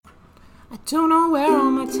I don't know where all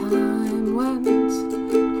my time went. I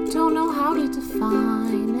don't know how to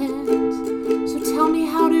define it. So tell me,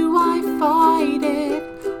 how do I fight it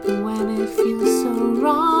when it feels so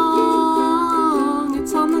wrong?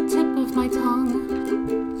 It's on the tip of my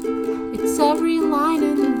tongue. It's every line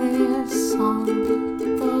in this song. The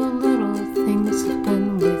little things have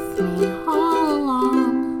been with me all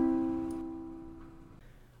along.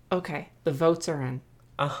 Okay, the votes are in.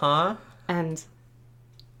 Uh-huh. And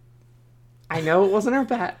I know it wasn't our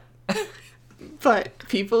bet, but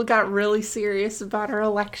people got really serious about our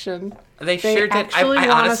election. They sure did. I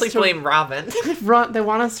honestly blame Robin. They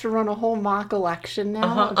want us to run a whole mock election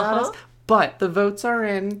now about us. But the votes are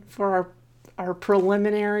in for our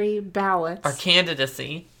preliminary ballots. Our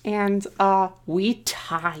candidacy. And we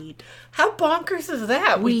tied. How bonkers is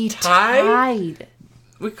that? We tied.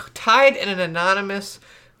 We tied in an anonymous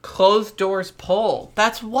closed doors poll.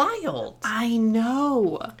 That's wild. I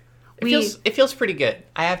know. It feels pretty good.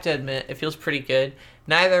 I have to admit, it feels pretty good.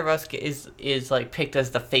 Neither of us is like picked as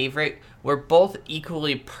the favorite. We're both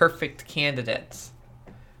equally perfect candidates.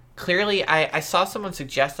 Clearly, I saw someone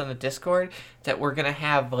suggest on the Discord that we're gonna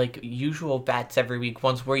have like usual bets every week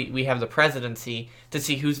once we have the presidency to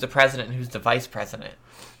see who's the president and who's the vice president.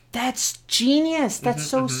 That's genius. That's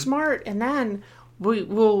so smart. And then we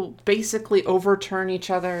will basically overturn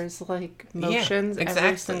each other's like motions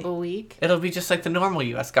every single week. It'll be just like the normal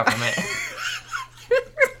U.S. government.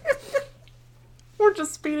 We're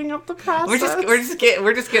just speeding up the process. We're just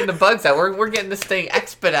getting the bugs out. We're getting this thing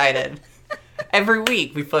expedited. Every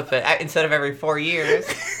week we flip it instead of every 4 years.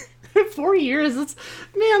 4 years?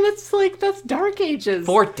 That's Dark Ages.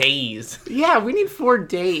 4 days. Yeah, we need 4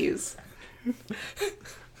 days.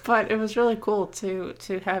 But it was really cool to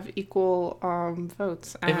have equal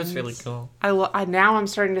votes. And it was really cool. Now I'm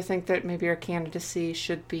starting to think that maybe our candidacy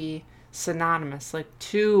should be synonymous, like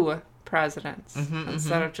 2 presidents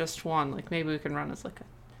instead of just one. Like maybe we can run as like a...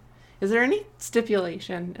 Is there any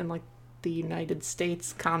stipulation in like the United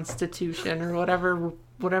States Constitution or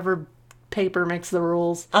whatever paper makes the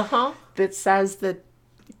rules that says that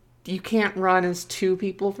you can't run as 2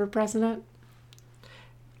 people for president?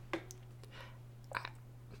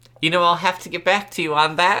 You know, I'll have to get back to you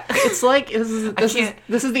on that. It's like, this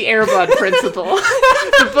is the Air Bud principle.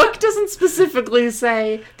 The book doesn't specifically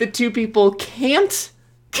say that 2 people can't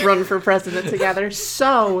run for president together,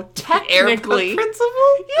 so technically... Air Bud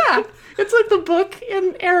principle? Yeah. It's like the book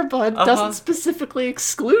in Air Bud doesn't specifically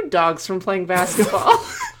exclude dogs from playing basketball.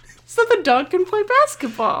 So the dog can play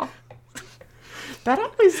basketball.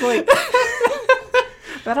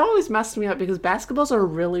 That always messed me up because basketballs are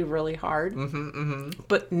really, really hard.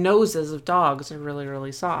 But noses of dogs are really,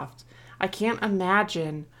 really soft. I can't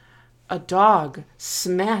imagine a dog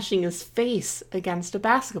smashing his face against a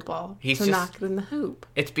basketball knock it in the hoop.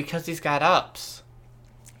 It's because he's got ups.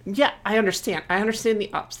 Yeah, I understand. I understand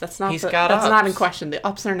the ups. That's not ups. Not in question. The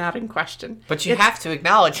ups are not in question. But you have to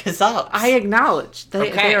acknowledge his ups. I acknowledge.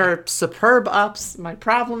 They are superb ups. My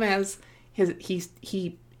problem is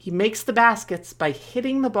he makes the baskets by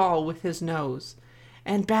hitting the ball with his nose.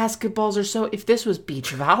 And basketballs are so... If this was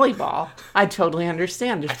beach volleyball, I'd totally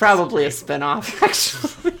understand. There's probably a spinoff,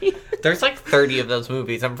 actually. There's like 30 of those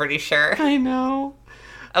movies, I'm pretty sure. I know.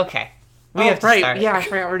 Okay. We have to start. Yeah, I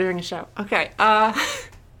forgot we're doing a show. Okay.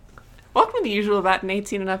 Welcome to the usual About an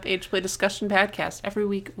 18 and Up Age Play Discussion podcast. Every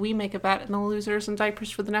week, we make a bet and the losers and diapers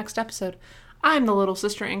for the next episode. I'm the little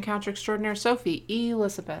sister encounter extraordinaire, Sophie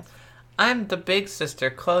Elizabeth. I'm the big sister,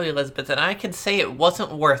 Chloe Elizabeth, and I can say it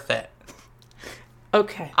wasn't worth it.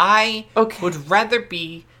 Okay. I would rather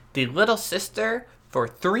be the little sister for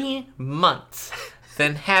 3 months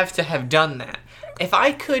than have to have done that. If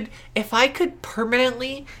I could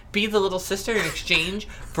permanently be the little sister in exchange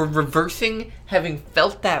for reversing having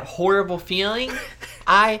felt that horrible feeling,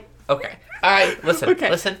 okay. All right,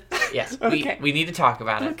 listen. Yes, we need to talk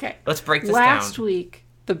about it. Okay. Let's break this Last down. week,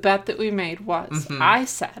 the bet that we made was, I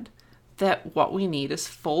said that what we need is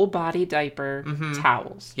full body diaper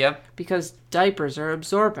towels. Yep. Because diapers are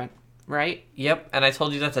absorbent, right? Yep, and I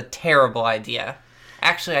told you that's a terrible idea.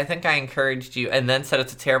 Actually, I think I encouraged you and then said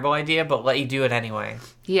it's a terrible idea, but let you do it anyway.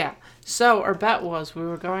 Yeah. So our bet was we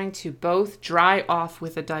were going to both dry off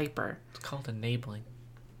with a diaper. It's called enabling.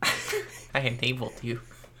 I enabled you.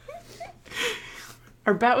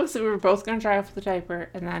 Our bet was that we were both going to dry off with a diaper,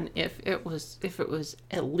 and then if it was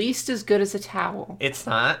at least as good as a towel. It's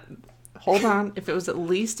not. Hold on. If it was at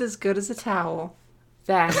least as good as a towel,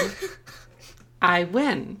 then I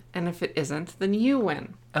win. And if it isn't, then you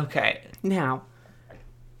win. Okay. Now,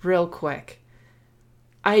 real quick,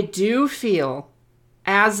 I do feel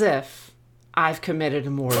as if I've committed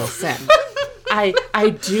a mortal sin. I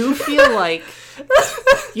do feel like,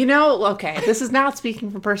 okay, this is not speaking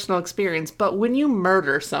from personal experience, but when you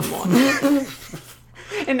murder someone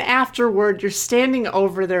and afterward you're standing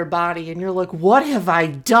over their body and you're like, what have I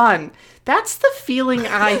done? That's the feeling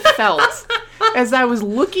I felt as I was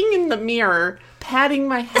looking in the mirror, patting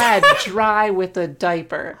my head dry with a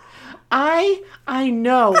diaper. I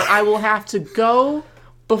know I will have to go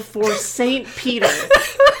before St. Peter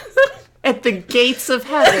at the gates of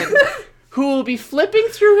heaven, who will be flipping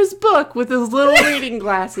through his book with his little reading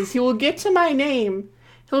glasses. He will get to my name.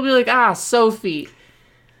 He'll be like, Sophie.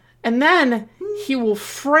 And then he will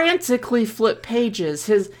frantically flip pages.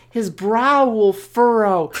 His brow will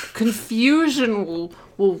furrow. Confusion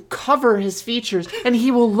will cover his features. And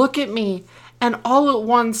he will look at me and all at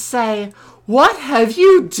once say, what have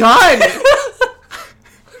you done?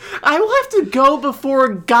 I will have to go before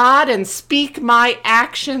God and speak my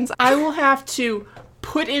actions. I will have to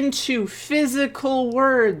put into physical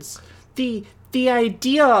words the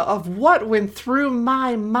idea of what went through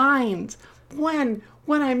my mind when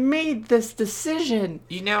I made this decision.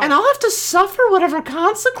 And I'll have to suffer whatever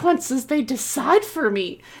consequences they decide for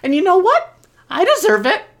me. And you know what? I deserve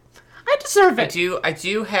it. I deserve it. I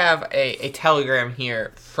do have a telegram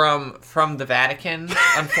here from the Vatican,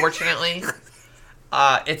 unfortunately.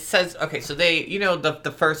 It says, okay, so they,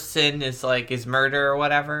 the first sin is murder or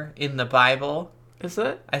whatever in the Bible. Is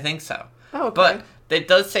it? I think so. Oh, okay. But it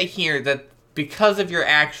does say here that because of your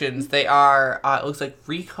actions, they are, it looks like,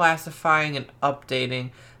 reclassifying and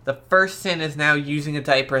updating. The first sin is now using a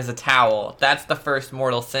diaper as a towel. That's the first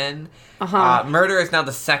mortal sin. Uh-huh. Murder is now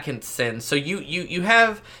the second sin. So you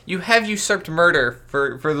have usurped murder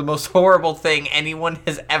for the most horrible thing anyone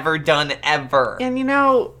has ever done ever. And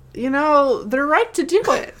they're right to do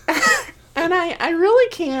it. And I really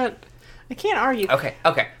can't argue.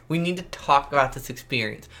 Okay. We need to talk about this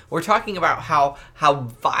experience. We're talking about how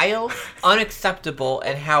vile, unacceptable,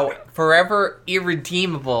 and how forever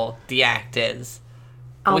irredeemable the act is.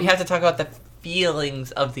 We have to talk about the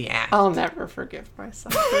feelings of the act. I'll never forgive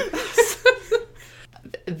myself for this.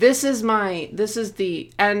 This is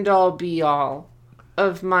the end-all be-all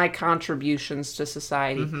of my contributions to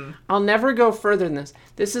society. Mm-hmm. I'll never go further than this.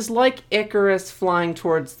 This is like Icarus flying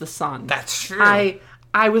towards the sun. That's true.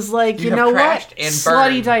 I was like, you know what?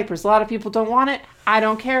 Slutty diapers. A lot of people don't want it. I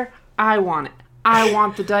don't care. I want it. I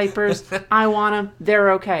want the diapers. I want them.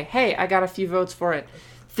 They're okay. Hey, I got a few votes for it.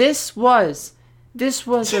 This was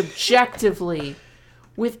objectively,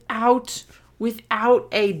 without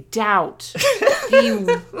a doubt,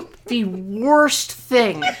 the worst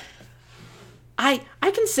thing. I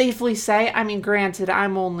can safely say, I mean, granted,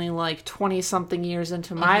 I'm only 20-something years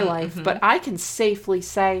into my life, but I can safely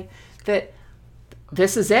say that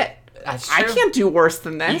this is it. That's true. I can't do worse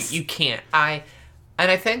than this. You can't. And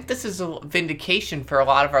I think this is a vindication for a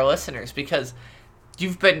lot of our listeners, because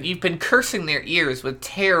you've been cursing their ears with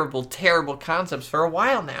terrible, terrible concepts for a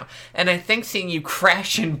while now. And I think seeing you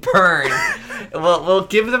crash and burn will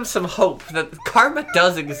give them some hope that karma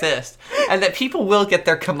does exist and that people will get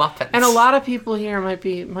their comeuppance. And a lot of people here might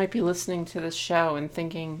be listening to this show and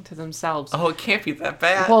thinking to themselves, oh, it can't be that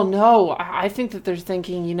bad. Well, no, I think that they're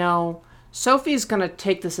thinking, Sophie's going to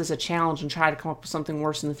take this as a challenge and try to come up with something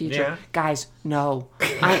worse in the future. Yeah. Guys, no.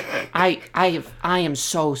 I am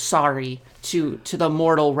so sorry to the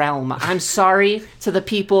mortal realm. I'm sorry to the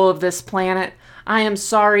people of this planet. I am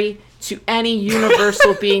sorry to any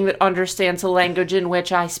universal being that understands the language in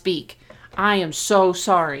which I speak. I am so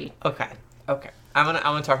sorry. Okay. I'm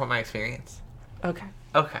gonna talk about my experience. Okay.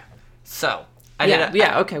 So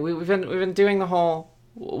okay. We've been doing the whole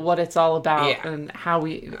what it's all about and how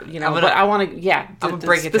we, but I want to, I'm gonna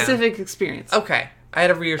break it down. Specific experience. Okay. I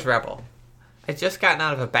had a Reader's Rebel. I just gotten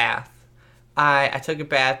out of a bath. I took a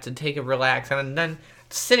bath to take a relax, and then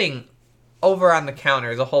sitting over on the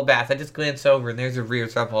counter the whole bath, I just glance over and there's a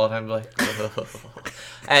Reader's Rebel, and I'm like,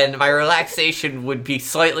 and my relaxation would be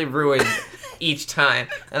slightly ruined each time,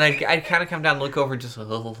 and I'd kind of come down and look over just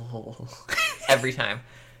every time.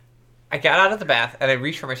 I got out of the bath, and I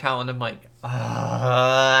reached for my towel, and I'm like,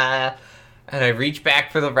 and I reach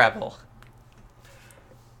back for the Rebel.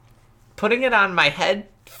 Putting it on my head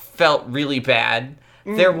felt really bad.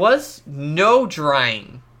 There was no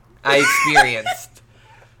drying I experienced.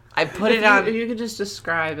 I put it on... If you could just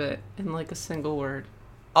describe it in a single word.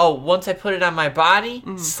 Oh, once I put it on my body,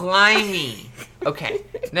 slimy. Okay,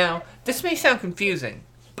 now, this may sound confusing,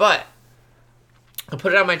 but I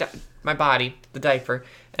put it on my body, the diaper,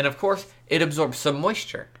 and of course, it absorbs some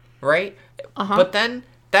moisture, right? Uh-huh. But then,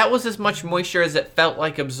 that was as much moisture as it felt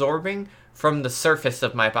like absorbing from the surface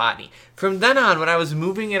of my body. From then on, when I was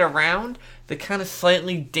moving it around, the kind of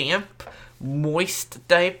slightly damp moist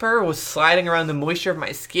diaper was sliding around the moisture of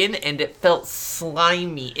my skin, and it felt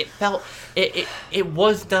slimy. It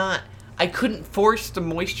was not. I couldn't force the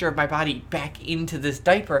moisture of my body back into this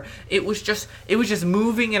diaper. It was just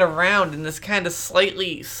moving it around in this kind of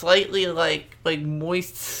slightly like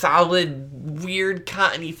moist, solid, weird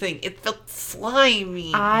cottony thing. It felt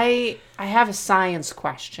slimy. I have a science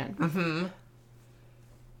question. Mm-hmm.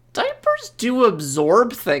 Diapers do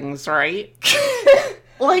absorb things, right?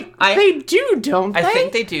 They do, don't they? I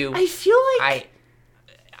think they do. I feel like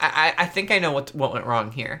I think I know what went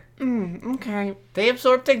wrong here. Okay. They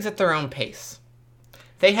absorb things at their own pace.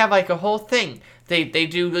 They have like a whole thing. They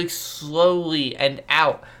do like slowly and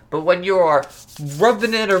out. But when you're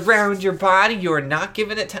rubbing it around your body, you're not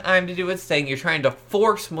giving it time to do its thing. You're trying to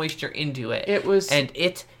force moisture into it. And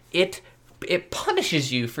it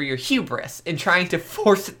punishes you for your hubris in trying to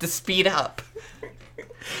force it to speed up.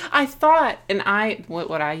 I thought, and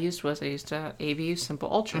what I used was I used a ABU Simple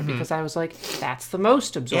Ultra because I was like, that's the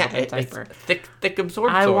most absorbent diaper. It's thick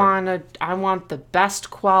absorption. I want the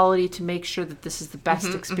best quality to make sure that this is the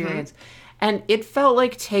best experience. And it felt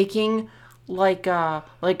like taking like a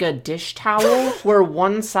dish towel where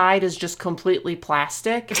one side is just completely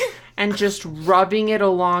plastic and just rubbing it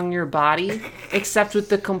along your body, except with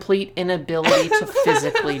the complete inability to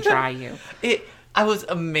physically dry you. I was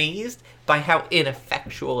amazed by how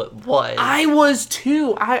ineffectual it was. I was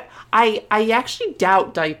too. I actually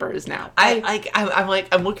doubt diapers now.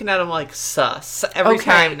 I'm looking at them like sus every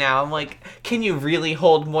time now. I'm like, can you really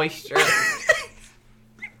hold moisture?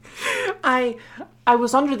 I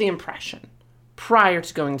was under the impression prior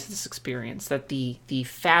to going to this experience that the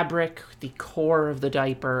fabric, the core of the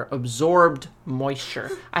diaper absorbed moisture.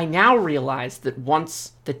 I now realize that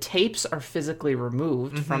once the tapes are physically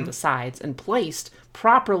removed from the sides and placed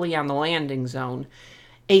properly on the landing zone,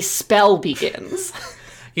 a spell begins.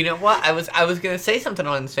 You know what? I was going to say something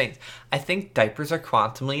on this thing. I think diapers are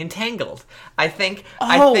quantumly entangled. I think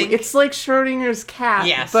it's like Schrödinger's cat.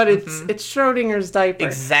 Yes. But it's Schrödinger's diaper.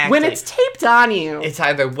 Exactly. When it's taped on you. It's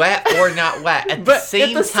either wet or not wet at the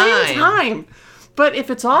same time. But if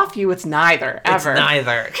it's off you, it's neither, ever. It's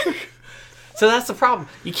neither. So that's the problem.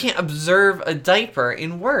 You can't observe a diaper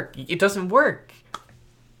in work. It doesn't work.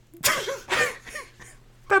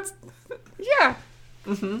 Yeah.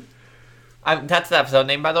 That's the episode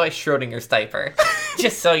name, by the way, Schrödinger's diaper.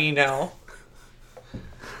 Just so you know.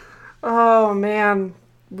 Oh man,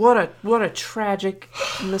 what a tragic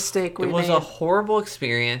mistake we made. It was a horrible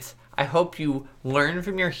experience. I hope you learn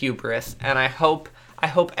from your hubris, and I hope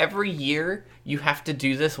every year you have to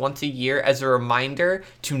do this once a year as a reminder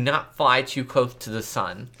to not fly too close to the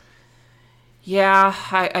sun. Yeah,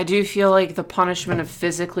 I do feel like the punishment of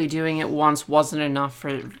physically doing it once wasn't enough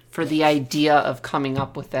for the idea of coming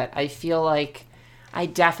up with it. I feel like I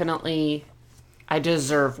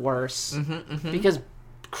deserve worse. Because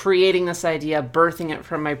creating this idea, birthing it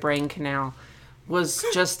from my brain canal, was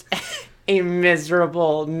just a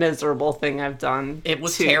miserable, miserable thing I've done. It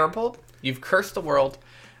was terrible. You've cursed the world.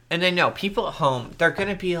 And I know people at home, they're going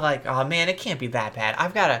to be like, oh man, it can't be that bad.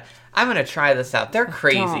 I'm going to try this out. They're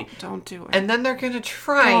crazy. Don't do it. And then they're going to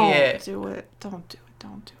try it. Don't do it. Don't do it.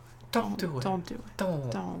 Don't do it. Don't do it.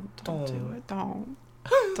 Don't do it. Don't do it. Don't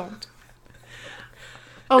do it.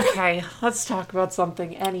 Okay, let's talk about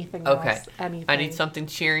something. Anything else. Anything. I need something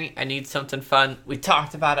cheery. I need something fun. We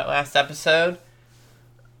talked about it last episode.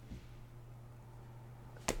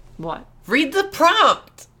 What? Read the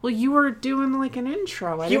prompt. Well, you were doing like an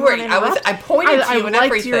intro. I pointed to you and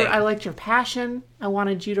everything. I liked your passion. I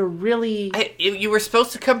wanted you to really. You were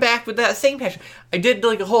supposed to come back with that same passion. I did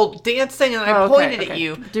like a whole dance thing and I pointed at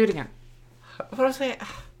you. Do it again. What was I saying?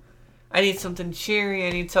 I need something cheery. I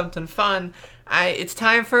need something fun. It's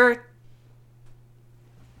time for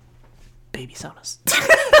baby sonas.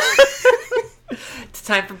 It's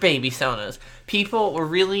time for baby sonas. People were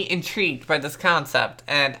really intrigued by this concept,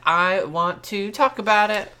 and I want to talk about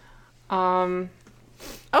it.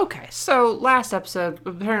 Okay, so last episode,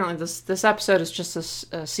 apparently this episode is just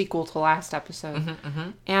a sequel to last episode.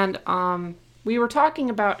 And we were talking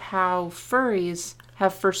about how furries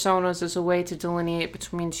have fursonas as a way to delineate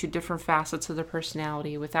between two different facets of their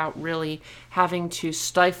personality without really having to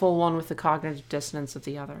stifle one with the cognitive dissonance of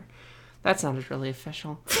the other. That sounded really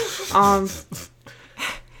official.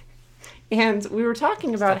 And we were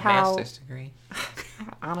talking about how... master's degree.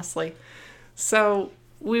 Honestly. So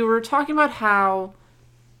we were talking about how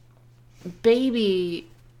baby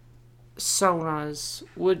sonas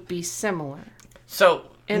would be similar. So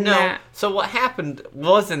what happened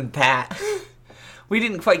wasn't that. we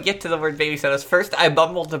didn't quite get to the word baby sonas. First, I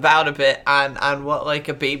bumbled about a bit on what like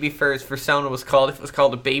a baby first persona was called, if it was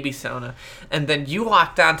called a baby sona. And then you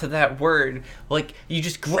locked onto that word, like you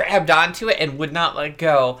just grabbed onto it and would not let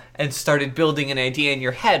go and started building an idea in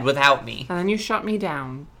your head without me. And then you shut me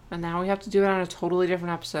down. And now we have to do it on a totally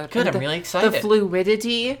different episode. Good, I'm really excited. The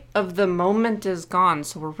fluidity of the moment is gone,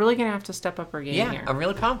 so we're really going to have to step up our game here. Yeah, I'm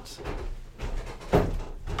really pumped.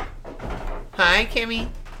 Hi, Kimmy.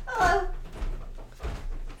 Hello.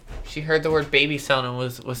 She heard the word baby sona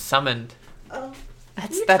was summoned. Oh. That's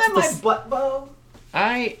Can you that's tie my butt bow?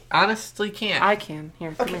 I honestly can't. I can.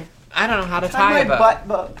 Here, come Okay. here. I don't know how to Tie tie my a bow. butt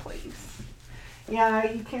bow, please. Yeah,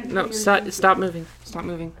 you can't. No, do stop moving. Stop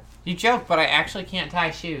moving. You joke, but I actually can't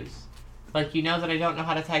tie shoes. Like, you know that I don't know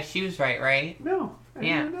how to tie shoes right? No, I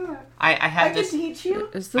Yeah. don't know that. I I have can this... teach you.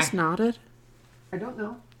 Is this knotted? I don't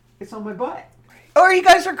know. It's on my butt. Oh, are you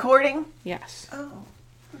guys recording? Yes. Oh.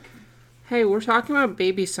 Hey, we're talking about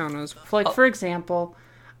baby sonas. Like, for example,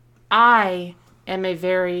 I am a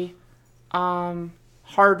very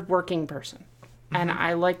hard-working person. And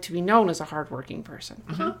I like to be known as a hard-working person.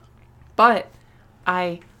 But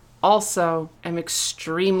I also am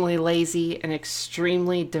extremely lazy and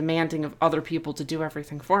extremely demanding of other people to do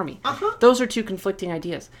everything for me. Those are two conflicting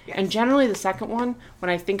ideas. Yes. And generally the second one, when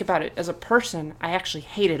I think about it as a person, I actually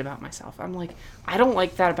hate it about myself. I'm like, I don't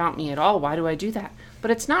like that about me at all. Why do I do that? But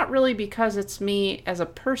it's not really because it's me as a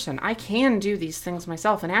person. I can do these things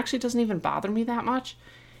myself, and it actually doesn't even bother me that much.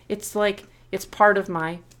 It's like, it's part of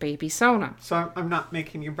my baby sona. So I'm not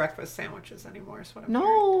making you breakfast sandwiches anymore. Is what I'm hearing.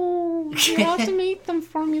 No, you have to make them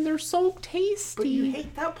for me. They're so tasty. But you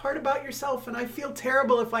hate that part about yourself, and I feel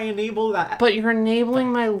terrible if I enable that. But you're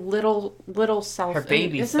enabling my little self. Her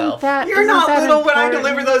baby Isn't self. That, You're isn't not that little when I important?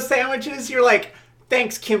 deliver those sandwiches. You're like,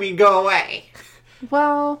 thanks, Kimmy, go away.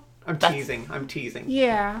 Well, I'm teasing. I'm teasing.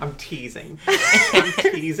 yeah. I'm teasing. I'm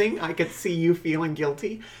teasing. I could see you feeling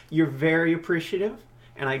guilty. You're very appreciative,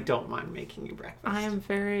 and I don't mind making you breakfast. I am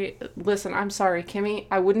very... Listen, I'm sorry, Kimmy.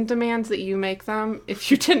 I wouldn't demand that you make them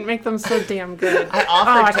if you didn't make them so damn good. I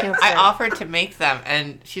offered, I can't I say. offered to make them,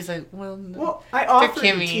 and she's like, well, no. Well, I offered to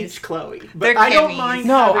Kimmy's. teach Chloe, but They're I don't Kimmy's. mind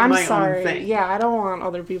No, having I'm my sorry. own thing. Yeah, I don't want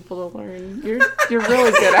other people to learn. You're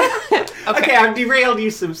really good at it. Okay, I've derailed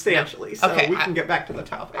you substantially, so Okay, we can get back to the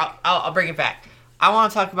topic. I'll bring it back. I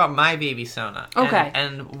want to talk about my baby sona. Okay.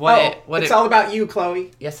 And what it's all about you,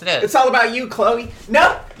 Chloe. Yes, it is. It's all about you, Chloe.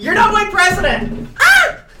 No, you're not my president.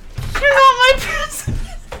 You're not my president.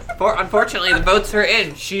 Unfortunately, the votes are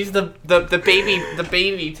in. She's the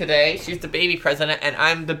baby today. She's the baby president, and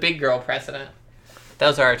I'm the big girl president.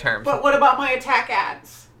 Those are our terms. But what about my attack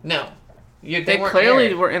ads? No. They They weren't clearly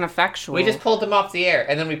aired. were ineffectual. We just pulled them off the air,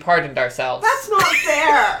 and then we pardoned ourselves. That's not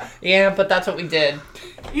fair. Yeah, but that's what we did.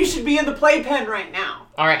 You should be in the playpen right now.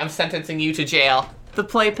 All right, I'm sentencing you to jail. the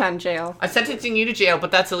playpen jail. I'm sentencing you to jail, but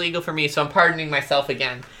that's illegal for me, so I'm pardoning myself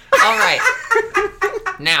again. All right.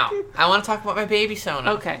 Now, I want to talk about my baby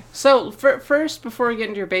sona. Okay, so first, before we get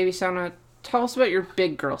into your baby sona, tell us about your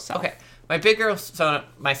big girl self. Okay, my big girl sona,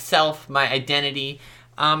 myself, my identity.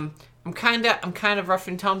 I'm kind of rough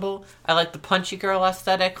and tumble. I like the punchy girl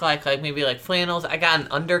aesthetic, like maybe like flannels. I got an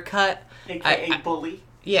undercut. AKA bully.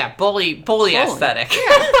 Yeah, bully aesthetic.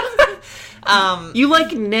 You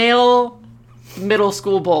like nail middle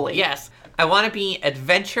school bully. Yes. I want to be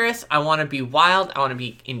adventurous. I want to be wild. I want to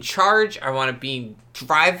be in charge. I want to be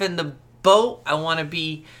driving the boat. I want to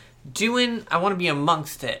be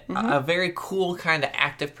amongst it. A very cool kind of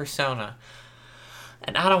active persona.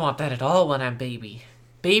 And I don't want that at all when I'm baby.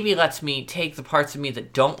 Baby lets me take the parts of me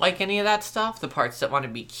that don't like any of that stuff, the parts that want to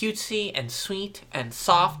be cutesy and sweet and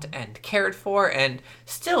soft and cared for and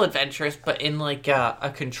still adventurous, but in like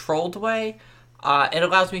a controlled way. It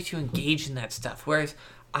allows me to engage in that stuff, whereas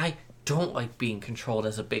I don't like being controlled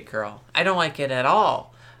as a big girl. I don't like it at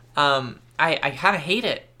all. I kind of hate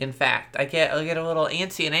it, in fact. I get a little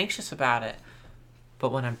antsy and anxious about it.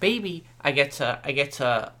 But when I'm baby, I get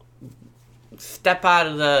to step out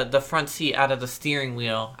of the front seat, out of the steering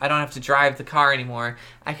wheel. I don't have to drive the car anymore.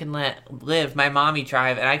 I can live my mommy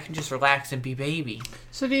drive, and I can just relax and be baby.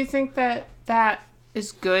 So do you think that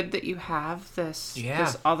is good that you have this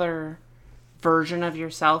other version of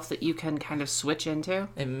yourself that you can kind of switch into?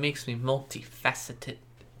 It makes me multifaceted.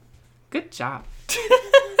 Good job.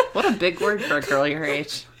 What a big word for a girl your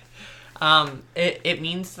age. It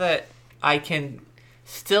means that I can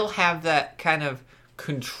still have that kind of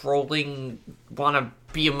controlling, want to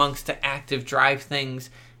be amongst the active drive things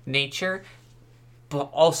nature, but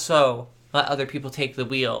also let other people take the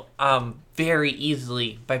wheel very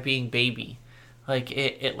easily by being baby. Like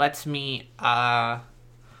it lets me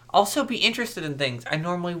also be interested in things I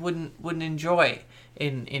normally wouldn't enjoy.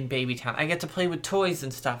 in Babytown. I get to play with toys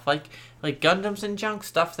and stuff, like Gundams and junk,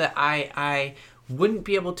 stuff that I wouldn't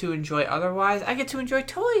be able to enjoy otherwise. I get to enjoy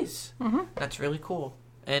toys. Mm-hmm. That's really cool.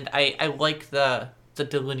 And I like the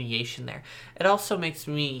delineation there. It also makes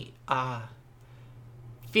me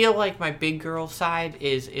feel like my big girl side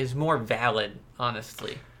is more valid,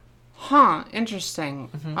 honestly. Huh, interesting.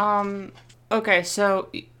 Mm-hmm. Okay, so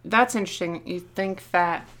that's interesting. You think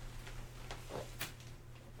that...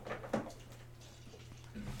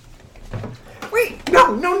 Wait,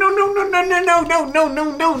 no.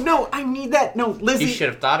 I need that. No, Lizzie. You should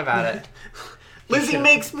have thought about it. Lizzie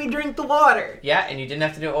makes me drink the water. Yeah, and you didn't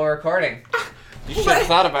have to do it while recording. You should have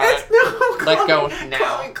thought about it. No, Let go Chloe,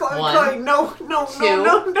 now. Chloe, no.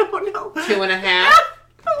 2.5.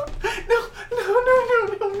 No.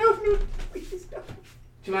 Please, no.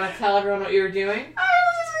 Do you want to tell everyone what you were doing I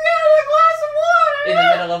was just getting a glass of water. in the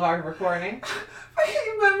middle of our recording?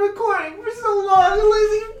 I've been recording for so long,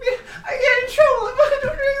 Lizzie. I get in trouble if I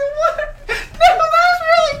don't drink the water. No, that's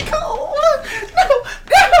really cold.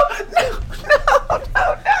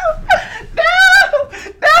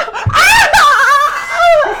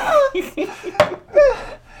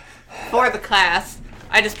 For the class,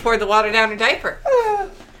 I just poured the water down her diaper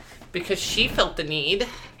because she felt the need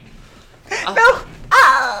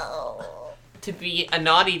to be a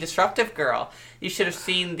naughty, disruptive girl. You should have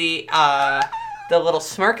seen the little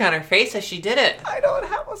smirk on her face as she did it. I don't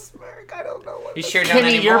have a smirk. I don't know what. You sure don't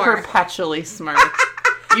Kimmy, anymore. you're perpetually smirk.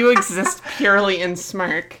 You exist purely in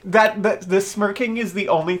smirk. That the smirking is the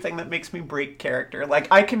only thing that makes me break character. Like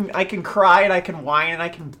I can cry and I can whine and I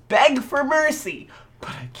can beg for mercy,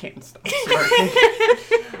 but I can't stop smirking.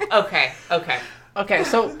 Okay.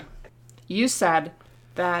 So you said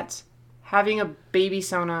that having a baby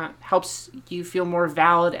Sona helps you feel more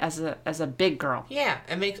valid as a big girl. Yeah,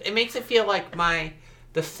 it makes it feel like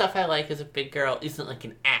the stuff I like as a big girl isn't like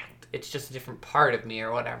an act. It's just a different part of me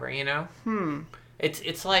or whatever, you know?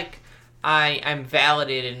 It's like I'm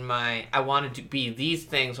validated in I wanted to be these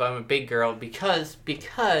things when I'm a big girl because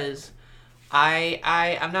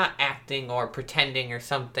I'm not acting or pretending or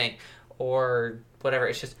something or whatever.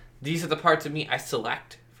 It's just these are the parts of me I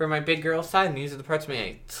select for my big girl side, and these are the parts of me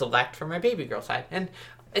I select for my baby girl side. And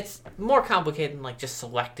it's more complicated than like just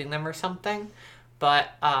selecting them or something, but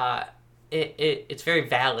it's very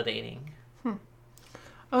validating.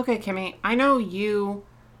 Okay, Kimmy, I know you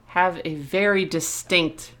have a very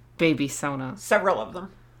distinct baby Sona. Several of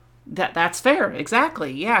them. That's fair,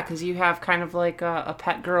 exactly. Yeah, because you have kind of like a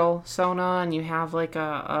pet girl Sona, and you have like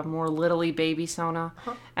a more littly baby Sona,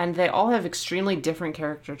 and they all have extremely different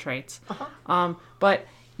character traits. But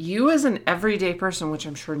you as an everyday person, which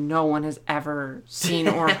I'm sure no one has ever seen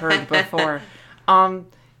or heard before,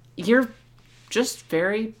 you're just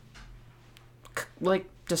very like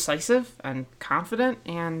decisive and confident,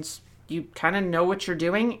 and you kind of know what you're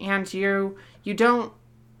doing, and you don't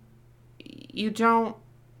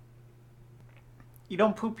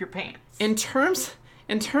poop your pants. in terms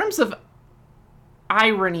of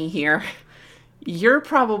irony here, you're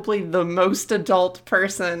probably the most adult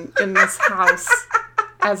person in this house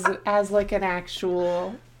as like an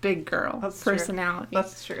actual big girl personality.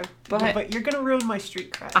 That's true. But you're gonna ruin my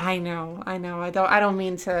street cred. I know. I don't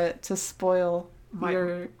mean to spoil my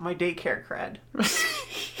daycare cred.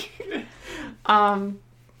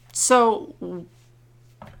 So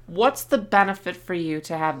what's the benefit for you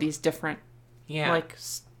to have these different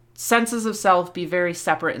senses of self be very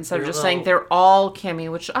separate instead of just saying they're all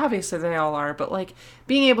Kimmy, which obviously they all are, but like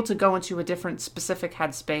being able to go into a different specific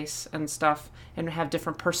headspace and stuff and have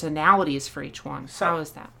different personalities for each one. So, how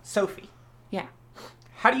is that? Sophie. Yeah.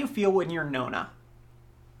 How do you feel when you're Nona?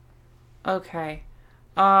 Okay.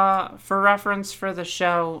 For reference for the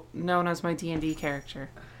show, Nona's my D&D character.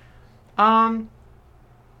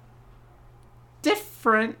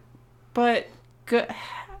 Different, but good.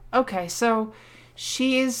 Okay, so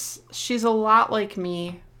she's a lot like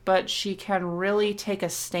me, but she can really take a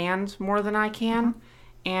stand more than I can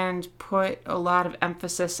and put a lot of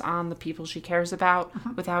emphasis on the people she cares about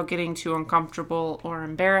without getting too uncomfortable or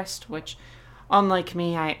embarrassed, which, unlike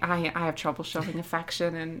me, I have trouble showing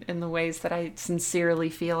affection in the ways that I sincerely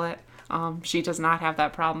feel it. She does not have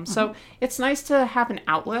that problem. So it's nice to have an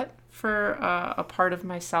outlet for a part of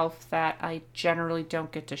myself that I generally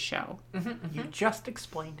don't get to show. You just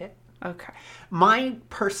explained it. Okay. My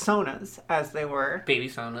personas, as they were, Baby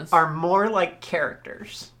Sonas, are more like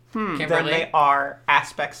characters than they are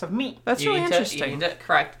aspects of me. That's really interesting. You need to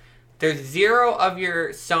correct. There's 0 of your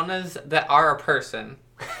Sonas that are a person.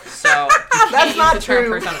 So that's not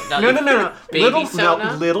true. No. Baby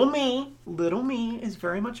Sona? Little me is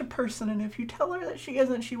very much a person, and if you tell her that she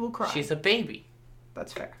isn't, she will cry. She's a baby.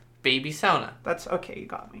 That's fair. Baby Sona. That's okay, you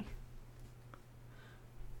got me.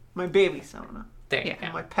 My baby Sona. There you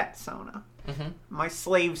And go. my pet Sona. My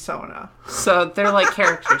slave Sona. So they're like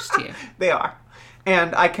characters to you. They are.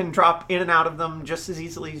 And I can drop in and out of them just as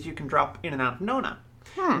easily as you can drop in and out of Nona.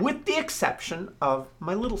 With the exception of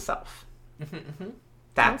my little self.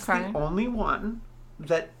 That's the only one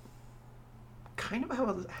that kind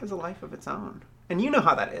of has a life of its own. And you know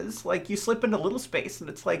how that is. Like, you slip into little space and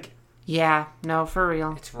it's like... Yeah, no, for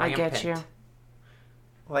real. It's I get rampant. you.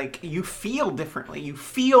 Like, you feel differently. You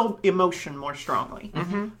feel emotion more strongly.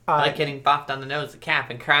 Like getting bopped on the nose at Cap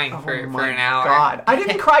and crying for an my hour. God. I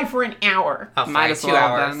didn't cry for an hour. Oh, sorry, Might as 2 well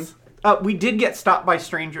hours. then. We did get stopped by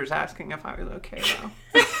strangers asking if I was okay, though.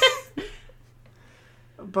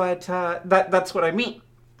 But that's what I mean.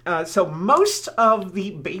 So most of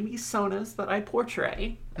the baby Sonas that I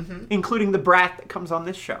portray, including the brat that comes on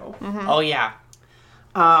this show, Oh, yeah.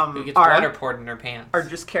 Who gets water poured in her pants. are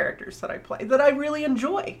just characters that I play that I really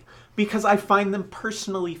enjoy because I find them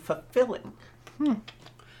personally fulfilling.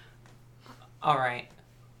 All right.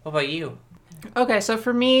 What about you? Okay, so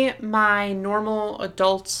for me, my normal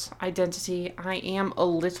adult identity, I am a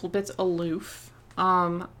little bit aloof.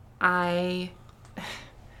 I'm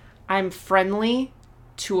friendly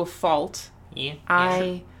to a fault. Yeah.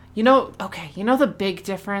 You know the big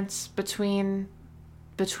difference between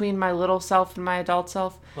my little self and my adult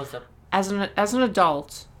self? What's up? As an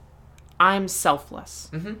adult, I'm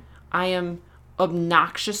selfless. I am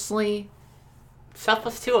obnoxiously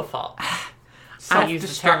Selfless to a fault. I'll use the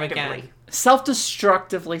term again.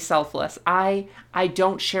 self-destructively selfless. I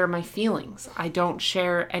don't share my feelings. I don't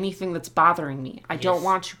share anything that's bothering me. I don't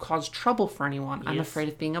want to cause trouble for anyone. I'm afraid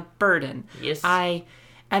of being a burden. Yes.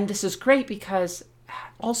 And this is great because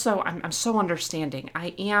also I'm so understanding.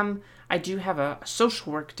 I do have a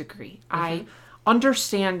social work degree. I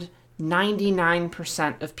understand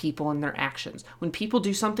 99% of people and their actions. When people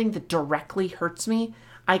do something that directly hurts me,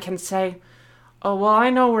 I can say, oh, well, I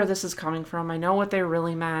know where this is coming from. I know what they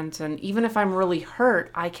really meant. And even if I'm really hurt,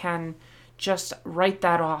 I can just write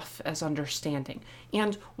that off as understanding.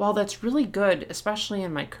 And while that's really good, especially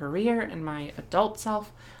in my career and my adult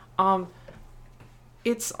self,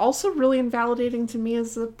 it's also really invalidating to me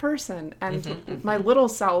as a person. And my little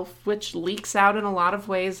self, which leaks out in a lot of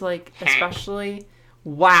ways, like especially...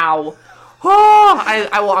 Wow. Oh,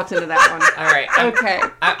 I walked into that one. All right. Okay.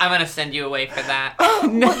 I'm going to send you away for that.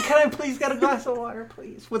 What, can I please get a glass of water,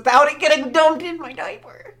 please? Without it getting dumped in my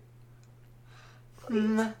diaper.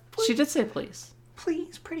 Please. She did say please.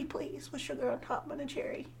 Please, pretty please, with sugar on top and a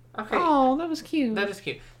cherry. Okay. Oh, that was cute. That is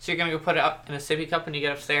cute. So you're going to go put it up in a sippy cup when you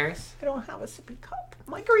get upstairs? I don't have a sippy cup.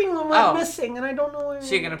 My green one went missing, and I don't know where...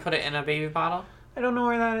 So you're going to put it in a baby bottle? I don't know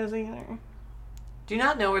where that is either. Do you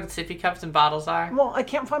not know where the sippy cups and bottles are? Well, I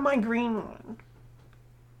can't find my green one.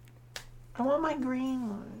 I want my green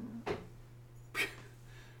one.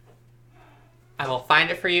 I will find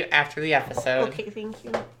it for you after the episode. Okay, thank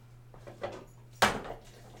you.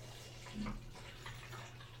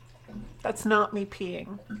 That's not me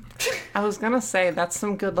peeing. I was gonna say that's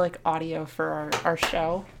some good audio for our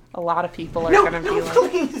show. A lot of people are gonna be like,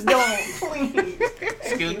 please don't, please.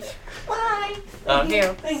 Scoots. Bye. Love you.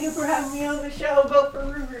 Thank you for having me on the show. Vote for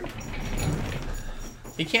Ruru.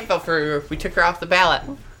 You can't vote for her. We took her off the ballot.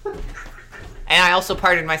 And I also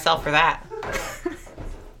pardoned myself for that.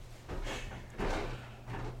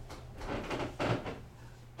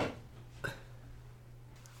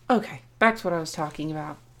 okay, back to what I was talking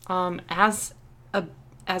about. As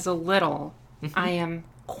a little, I am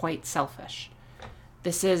quite selfish.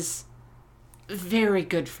 This is very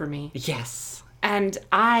good for me. Yes. And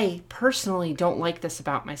I personally don't like this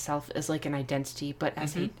about myself as an identity, but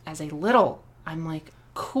as a little, I'm like,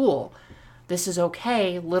 cool. This is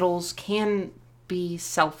okay. Littles can be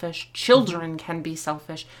selfish. Children can be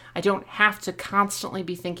selfish. I don't have to constantly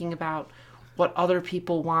be thinking about what other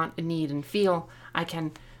people want and need and feel. I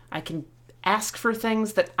can ask for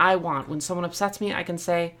things that I want. When someone upsets me, I can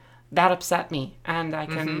say, that upset me. And I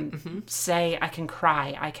can say, I can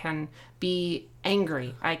cry. I can be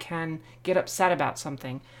angry. I can get upset about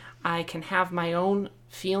something. I can have my own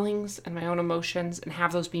feelings and my own emotions and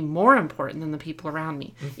have those be more important than the people around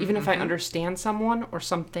me. Even if I understand someone or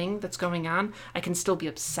something that's going on, I can still be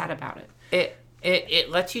upset about it. It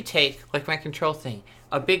lets you take, like my control thing,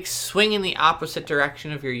 a big swing in the opposite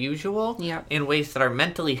direction of your usual in ways that are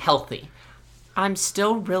mentally healthy. I'm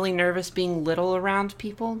still really nervous being little around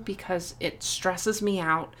people because it stresses me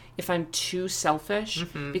out if I'm too selfish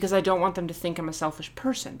because I don't want them to think I'm a selfish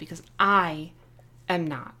person because I am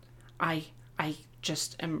not. I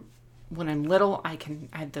just am when I'm little, I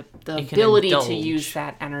have the ability to use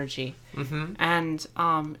that energy. Mm-hmm. And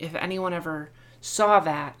if anyone ever saw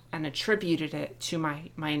that and attributed it to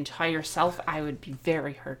my entire self, I would be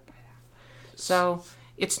very hurt by that. So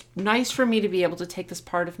it's nice for me to be able to take this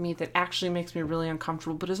part of me that actually makes me really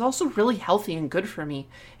uncomfortable, but is also really healthy and good for me,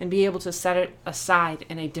 and be able to set it aside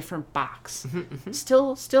in a different box. Mm-hmm.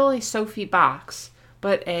 Still a Sophie box,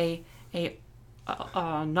 but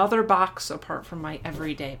another box apart from my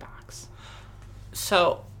everyday box.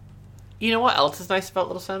 So, you know what else is nice about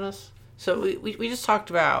little sonas? So we just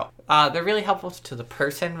talked about they're really helpful to the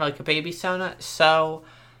person, like a baby sona. So,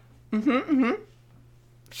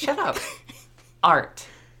 shut up. Art.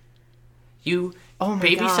 Baby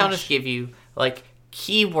sonas give you like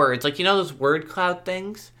keywords, like those word cloud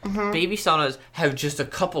things. Baby sonas have just a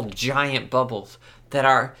couple giant bubbles that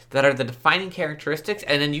are the defining characteristics,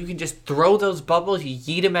 and then you can just throw those bubbles, you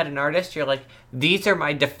yeet them at an artist, you're like, these are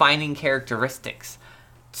my defining characteristics.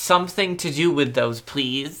 Something to do with those,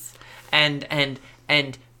 please. And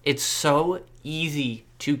it's so easy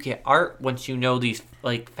to get art once you know these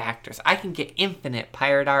like factors. I can get infinite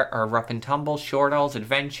pirate art or rough and tumble, shortals,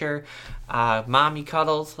 adventure, mommy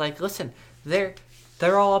cuddles. Like, listen, they're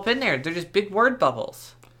all up in there. They're just big word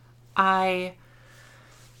bubbles. I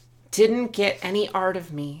didn't get any art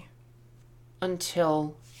of me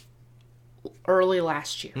until early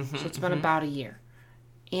last year. So it's been about a year.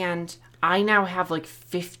 And I now have like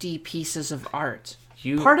 50 pieces of art.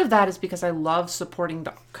 Part of that is because I love supporting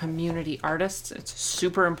the community artists. It's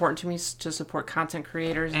super important to me to support content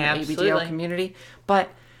creators in the ABDL community. But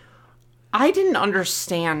I didn't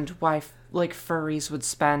understand why like furries would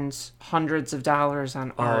spend hundreds of dollars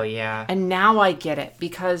on art. Oh, yeah. And now I get it,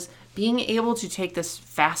 because being able to take this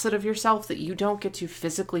facet of yourself that you don't get to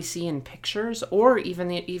physically see in pictures, or even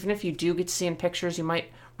if you do get to see in pictures, you might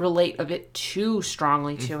relate a bit too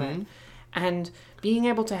strongly to it. And being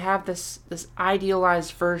able to have this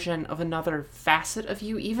idealized version of another facet of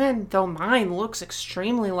you, even though mine looks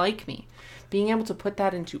extremely like me, being able to put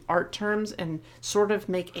that into art terms and sort of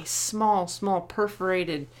make a small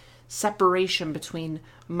perforated separation between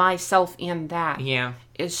myself and that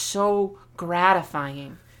is so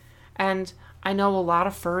gratifying. And I know a lot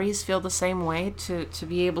of furries feel the same way, to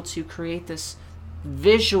be able to create this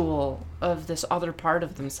visual of this other part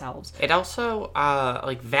of themselves. It also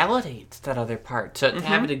like validates that other part, to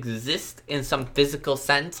have it exist in some physical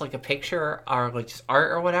sense, like a picture or like just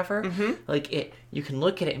art or whatever. Like you can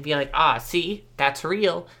look at it and be like, see, that's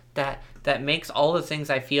real. That makes all the things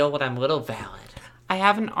I feel when I'm little valid. I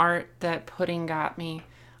have an art that Pudding got me,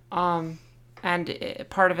 and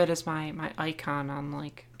part of it is my icon on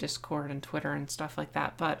like Discord and Twitter and stuff like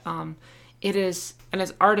that. But it is, and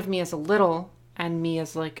it's art of me as a little and me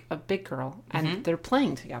as like a big girl, and they're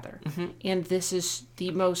playing together. And this is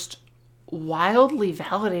the most wildly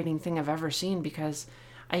validating thing I've ever seen, because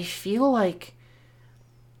I feel like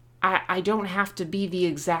I don't have to be the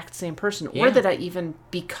exact same person, or that I even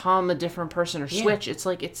become a different person or switch. It's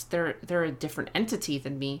like they're a different entity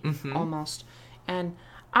than me almost. And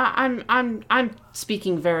I'm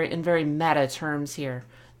speaking in very meta terms here.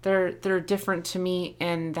 They're different to me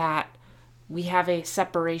in that we have a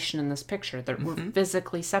separation in this picture, that we're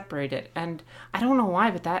physically separated. And I don't know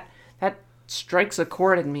why, but that strikes a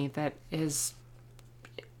chord in me that is,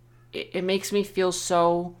 it makes me feel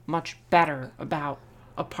so much better about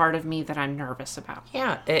a part of me that I'm nervous about.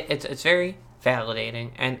 Yeah, it's very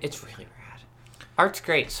validating, and it's really rad. Art's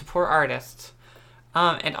great. Support artists.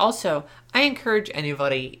 And also, I encourage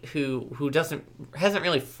anybody who hasn't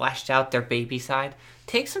really fleshed out their baby side,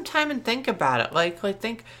 take some time and think about it. Like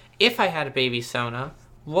think, if I had a baby sona,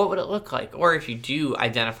 what would it look like? Or if you do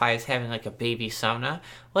identify as having like a baby sona,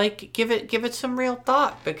 like give it some real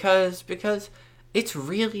thought, because it's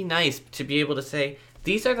really nice to be able to say,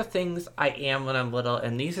 these are the things I am when I'm little,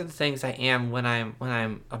 and these are the things I am when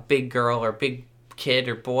I'm a big girl or big kid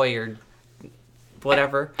or boy or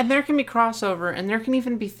whatever. And there can be crossover, and there can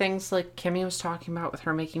even be things like Kimmy was talking about with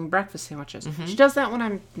her making breakfast sandwiches. She does that when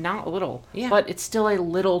I'm not little, but it's still a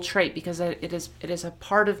little trait, because it is a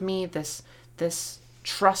part of me, this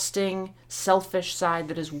trusting, selfish side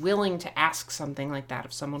that is willing to ask something like that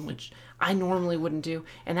of someone, which I normally wouldn't do,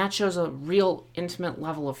 and that shows a real intimate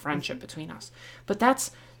level of friendship between us. But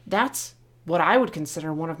that's what I would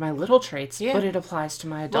consider one of my little traits, but it applies to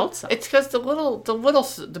my adult self. It's because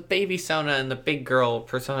the baby sona and the big girl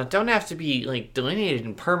persona don't have to be like delineated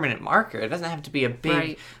in permanent marker. It doesn't have to be a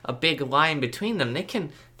big line between them. They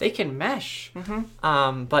can mesh.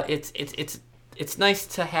 But it's nice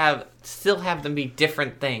to still have them be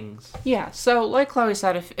different things. Yeah. So like Chloe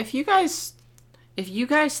said, if you guys if you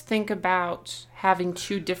guys think about having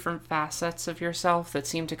two different facets of yourself that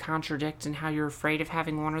seem to contradict and how you're afraid of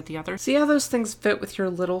having one or the other, see how those things fit with your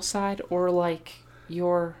little side or like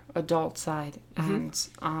your adult side, and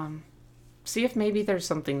see if maybe there's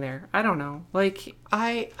something there. I don't know. Like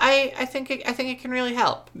I think it can really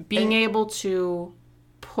help. Being able to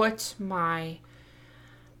put my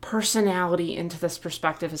personality into this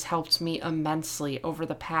perspective has helped me immensely over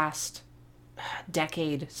the past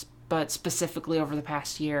decade, but specifically over the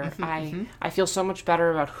past year. I feel so much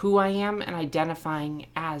better about who I am and identifying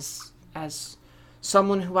as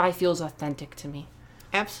someone who I feel is authentic to me.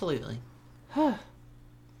 Absolutely.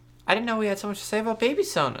 I didn't know we had so much to say about baby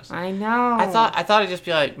sonas. I know. I thought it'd just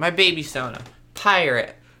be like, my baby sona,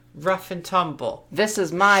 pirate, rough and tumble. This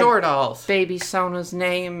is my short alls. baby sona's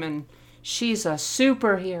name, and she's a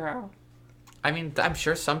superhero. I mean, I'm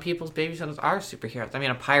sure some people's baby sonas are superheroes. I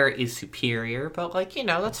mean, a pirate is superior, but, like,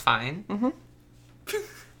 that's fine.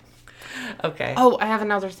 Okay. Oh, I have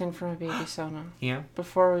another thing for my baby sona. Yeah?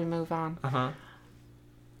 Before we move on. Uh-huh.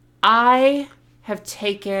 I have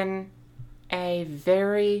taken a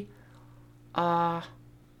very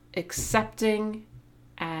accepting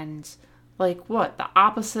and, like, the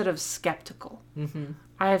opposite of skeptical.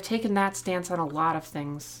 I have taken that stance on a lot of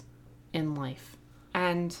things in life.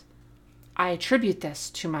 And I attribute this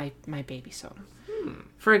to my baby sona.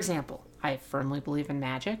 For example, I firmly believe in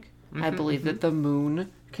magic. I believe that the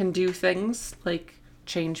moon can do things like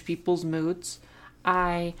change people's moods.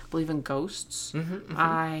 I believe in ghosts.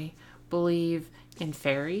 I believe in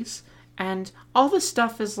fairies. And all this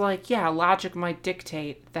stuff is like, yeah, logic might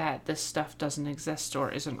dictate that this stuff doesn't exist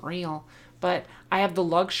or isn't real. But I have the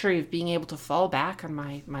luxury of being able to fall back on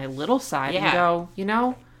my little side and go,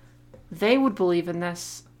 they would believe in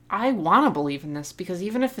this. I want to believe in this, because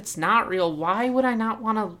even if it's not real, why would I not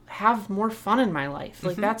want to have more fun in my life?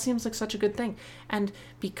 Like, that seems like such a good thing. And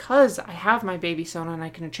because I have my baby sona and I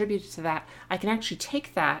can attribute it to that, I can actually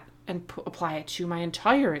take that and apply it to my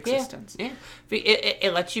entire existence. Yeah.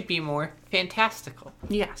 It lets you be more fantastical.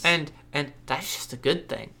 Yes. And that's just a good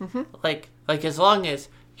thing. Like as long as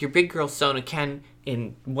your big girl sona can,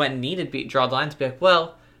 when needed, draw the lines, be like,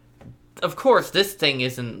 well, of course this thing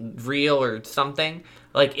isn't real or something.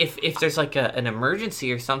 Like, if there's, like, an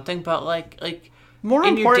emergency or something, but, like more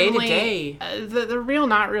in importantly, your day-to-day... the real,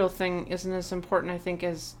 not real thing isn't as important, I think,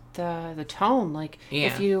 as the tone. Like,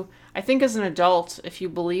 I think as an adult, if you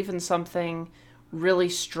believe in something really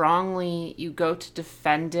strongly, you go to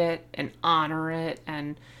defend it and honor it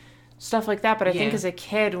and stuff like that. But I think as a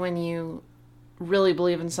kid, when you really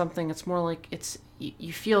believe in something, it's more like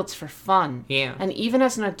you feel it's for fun. Yeah. And even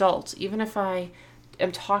as an adult, even if I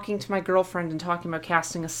am talking to my girlfriend and talking about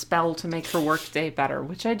casting a spell to make her workday better,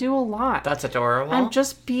 which I do a lot. That's adorable. I'm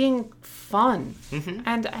just being fun.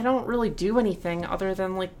 And I don't really do anything other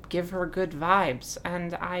than, like, give her good vibes.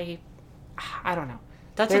 And I don't know.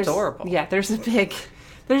 That's adorable. Yeah, there's a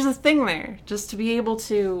thing there. Just to be able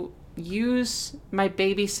to use my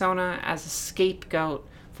baby sona as a scapegoat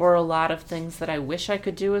for a lot of things that I wish I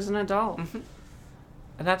could do as an adult.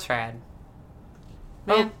 And that's rad.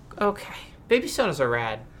 Man, okay. baby sonas are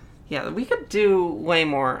rad. Yeah, we could do way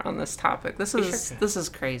more on this topic. This is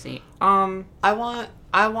crazy. I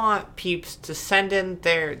want peeps to send in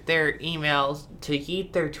their emails, to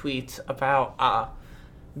yeet their tweets about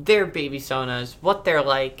their baby sonas, what they're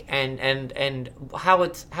like, and how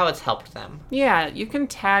it's helped them. Yeah, you can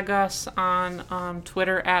tag us on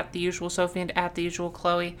Twitter at @theusualsophie and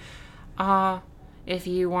 @theusualchloe. If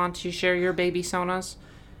you want to share your baby sonas.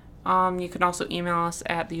 You can also email us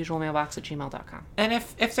at theusualmailbox@gmail.com. And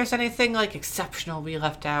if there's anything, like, exceptional we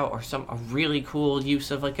left out, or a really cool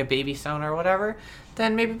use of, like, a baby sona or whatever,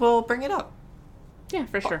 then maybe we'll bring it up. Yeah,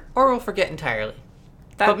 for sure. Or we'll forget entirely.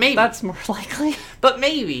 But maybe. That's more likely. But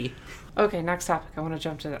maybe. Okay, next topic. I want to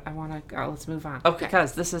jump to that. Let's move on. Okay.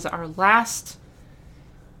 Because this is our last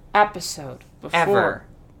episode before... Ever.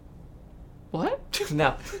 What?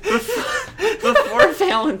 No. Before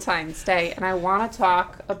Valentine's Day, and I want to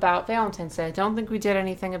talk about Valentine's Day. I don't think we did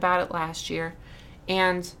anything about it last year,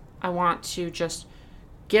 and I want to just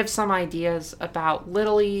give some ideas about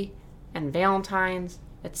Little and Valentine's,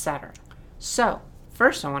 etc. So,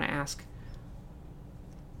 first I want to ask,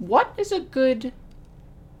 what is a good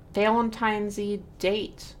Valentine's-y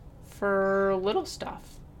date for little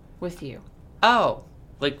stuff with you? Oh,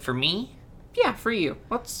 like for me? Yeah, for you.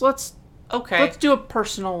 Let's Okay. Let's do a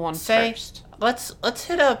personal one first. Let's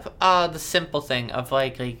hit up the simple thing of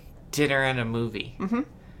like dinner and a movie.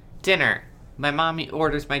 Dinner. My mommy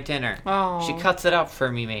orders my dinner. Oh. She cuts it up for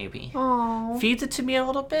me, maybe. Oh. Feeds it to me a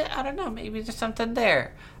little bit. I don't know. Maybe there's something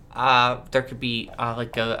there. there could be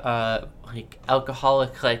like a like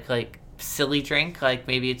alcoholic like silly drink, like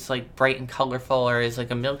maybe it's like bright and colorful, or is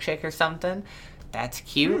like a milkshake or something. That's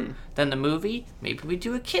cute. Then the movie, maybe we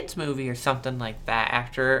do a kids movie or something like that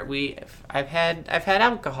after I've had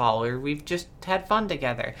alcohol, or we've just had fun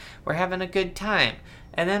together. We're having a good time,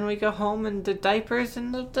 and then we go home and the diapers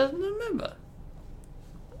and the member.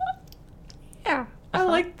 Yeah, I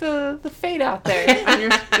like the fade out there on your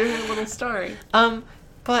little story.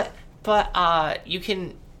 But you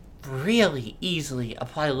can really easily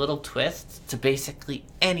apply little twists to basically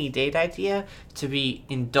any date idea to be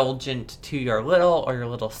indulgent to your little or your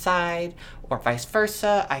little side, or vice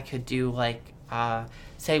versa. I could do like,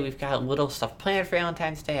 say we've got little stuff planned for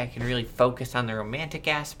Valentine's Day. I can really focus on the romantic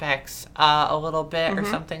aspects a little bit, or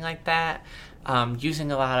something like that.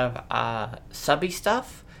 Using a lot of subby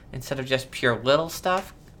stuff instead of just pure little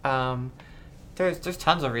stuff. There's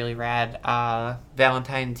tons of really rad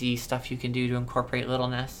Valentine's-y stuff you can do to incorporate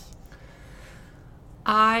littleness.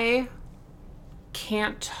 I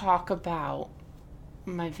can't talk about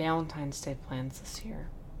my Valentine's Day plans this year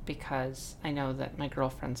because I know that my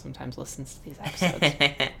girlfriend sometimes listens to these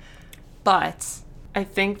episodes. But I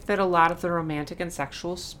think that a lot of the romantic and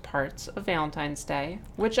sexual parts of Valentine's Day,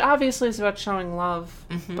 which obviously is about showing love,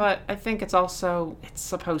 but I think it's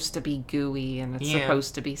supposed to be gooey and it's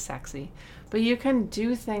supposed to be sexy. But you can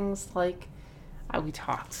do things like, we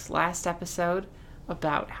talked last episode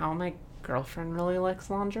about how my girlfriend really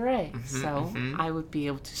likes lingerie. So I would be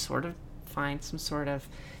able to sort of find some sort of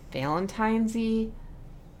Valentine's-y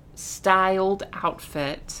styled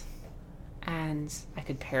outfit, and I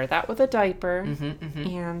could pair that with a diaper,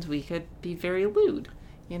 and we could be very lewd,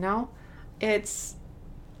 you know? It's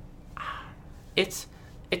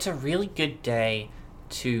a really good day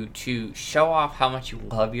to show off how much you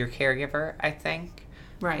love your caregiver, I think.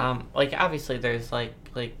 right. Like obviously there's like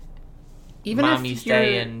Even Mommy's if you're,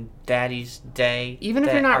 Day and Daddy's Day. even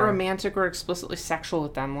if you're not romantic or explicitly sexual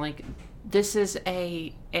with them, like this is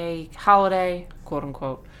a holiday, quote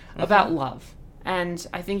unquote, about love. And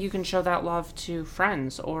I think you can show that love to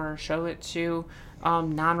friends or show it to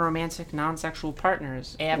non-romantic, non-sexual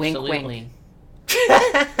partners. Absolutely. Wink,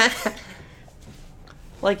 wink.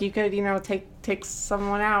 Like you could, take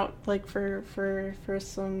someone out like for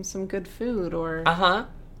some good food, or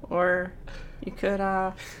or you could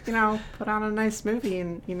put on a nice movie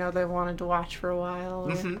and they wanted to watch for a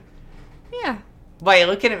while. Or, yeah. Why are you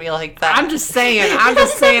looking at me like that? I'm just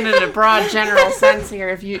saying in a broad general sense here.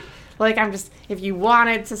 If you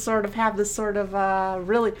wanted to sort of have this sort of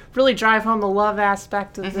really drive home the love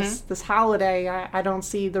aspect of this holiday, I don't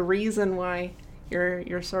see the reason why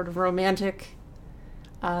your sort of romantic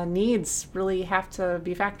needs really have to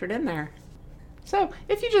be factored in there. So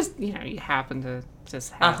if you just you happen to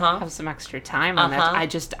just have some extra time on it,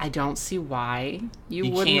 I don't see why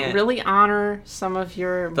you wouldn't can't. really honor some of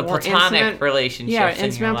your The more platonic intimate relationships in your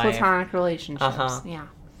intimate life. Platonic relationships. Yeah.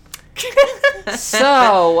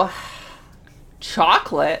 So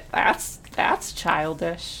Chocolate, that's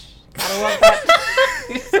childish. Gotta love that.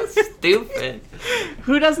 You're so stupid.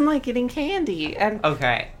 Who doesn't like eating candy? And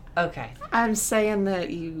Okay. I'm saying that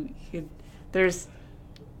there's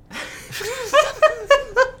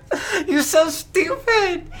You're so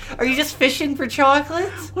stupid. Are you just fishing for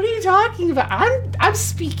chocolates? What are you talking about? I'm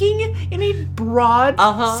speaking in a broad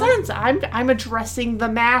sense. I'm addressing the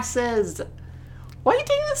masses. Why are you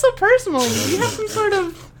taking this so personally? Do you have some sort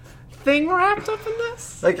of thing wrapped up in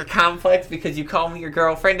this? Like a complex because you call me your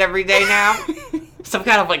girlfriend every day now? Some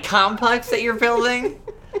kind of like complex that you're building?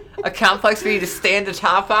 A complex for you to stand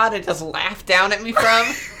atop on and just laugh down at me from?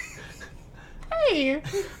 Hey,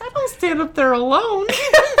 I don't stand up there alone.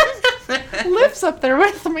 Liv's up there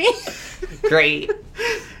with me. Great.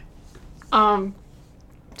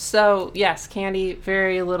 So yes, candy,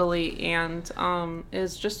 very littly, and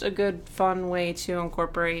is just a good, fun way to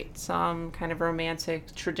incorporate some kind of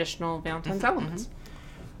romantic, traditional Valentine's elements.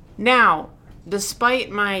 Now, despite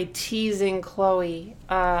my teasing Chloe,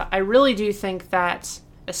 I really do think that,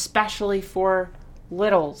 especially for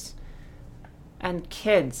littles and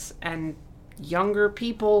kids and younger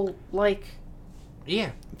people,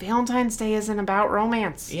 Valentine's Day isn't about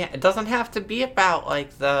romance. Yeah, it doesn't have to be about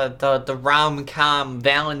like the rom-com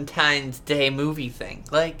Valentine's Day movie thing.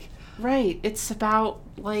 Right, it's about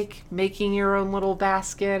making your own little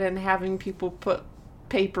basket and having people put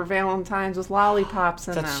paper valentines with lollipops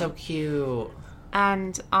in them. That's so cute.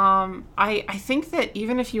 And I think that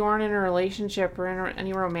even if you aren't in a relationship or in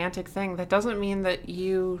any romantic thing, that doesn't mean that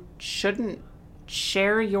you shouldn't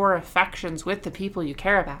share your affections with the people you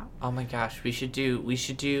care about. Oh my gosh, we should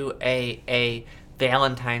do a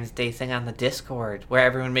Valentine's Day thing on the Discord where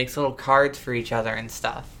everyone makes little cards for each other and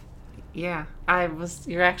stuff. Yeah,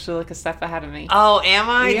 you're actually like a step ahead of me. Oh, am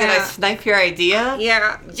I? Yeah. Did I snipe your idea?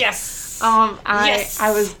 Yeah. Yes.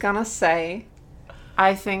 I was gonna say,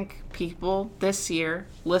 I think people this year,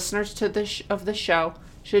 listeners to the show,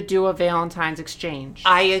 should do a Valentine's exchange.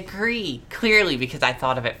 I agree. Clearly, because I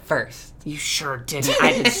thought of it first. You sure didn't.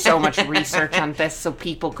 I did so much research on this so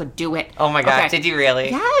people could do it. Oh my gosh, Okay. Did you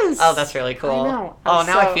really? Yes. Oh, that's really cool. I know. Oh,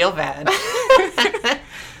 now I feel bad.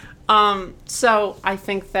 So I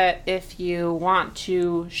think that if you want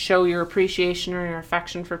to show your appreciation or your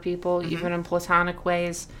affection for people, even in platonic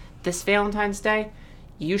ways, this Valentine's Day,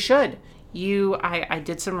 you should. I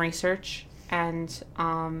did some research and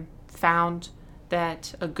found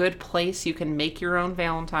that a good place you can make your own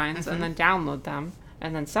Valentines and then download them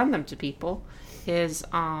and then send them to people is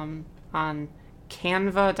on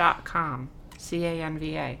canva.com.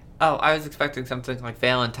 Canva. Oh, I was expecting something like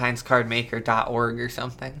valentinescardmaker.org or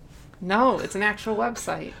something. No, it's an actual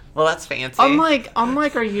website. Well, that's fancy. Unlike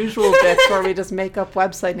our usual bits where we just make up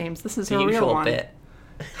website names, this is the a real usual one. bit.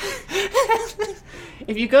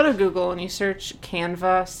 If you go to Google and you search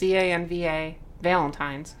Canva, Canva,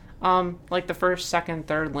 Valentines, like the first, second,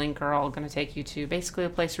 third link are all going to take you to basically a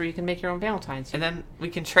place where you can make your own Valentines. And then we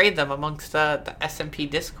can trade them amongst the SMP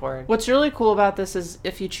Discord. What's really cool about this is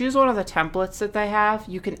if you choose one of the templates that they have,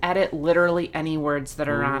 you can edit literally any words that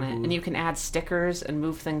are on it. And you can add stickers and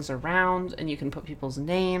move things around, and you can put people's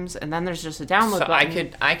names, and then there's just a download So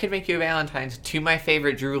button. I could make you a Valentine's to my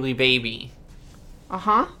favorite drooly baby.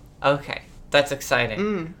 Uh-huh. Okay, that's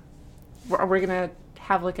exciting. Are we going to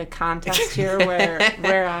have like a contest here where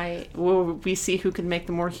we see who can make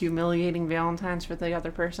the more humiliating Valentines for the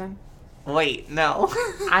other person? Wait, no.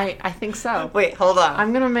 I think so. Wait, hold on.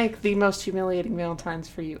 I'm gonna make the most humiliating Valentines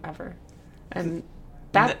for you ever, and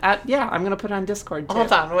that I'm gonna put it on Discord too.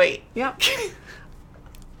 Hold on, wait. Yep.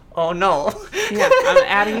 Oh no. Yeah, I'm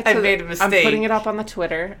adding it to I made a mistake. I'm putting it up on the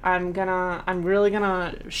Twitter. I'm really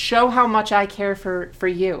gonna show how much I care for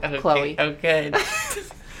you, Okay, Chloe. Oh, good.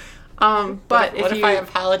 But what if I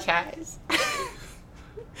apologize?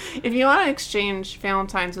 if you want to exchange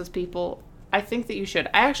Valentines with people, I think that you should.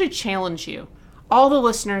 I actually challenge you, all the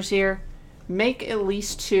listeners here, make at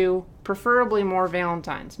least 2, preferably more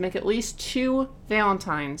Valentines. Make at least 2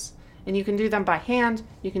 Valentines, and you can do them by hand.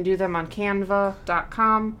 You can do them on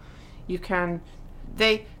Canva.com. You can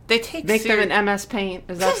They take make them in MS Paint.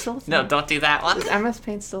 Is that still a thing? No, don't do that one. Is MS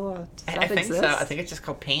Paint still does I that think exist? so. I think it's just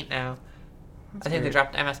called Paint now. I think they weird.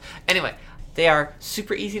 dropped MS. Anyway, they are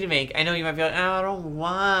super easy to make. I know you might be like, oh, I don't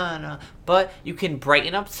wanna. But you can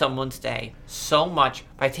brighten up someone's day so much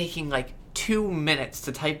by taking like 2 minutes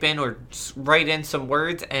to type in or write in some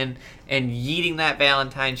words and yeeting that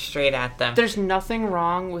Valentine straight at them. There's nothing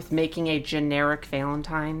wrong with making a generic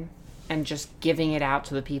Valentine and just giving it out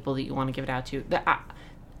to the people that you want to give it out to.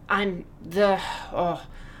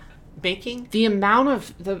 Baking? The amount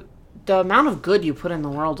of good you put in the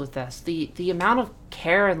world with this, the amount of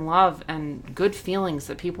care and love and good feelings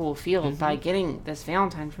that people will feel by getting this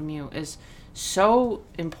Valentine from you is so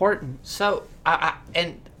important. So,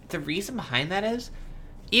 and the reason behind that is,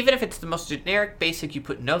 even if it's the most generic, basic, you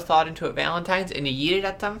put no thought into it, Valentine's, and you yeet it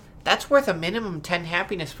at them, that's worth a minimum 10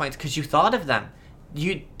 happiness points because you thought of them.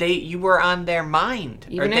 You were on their mind,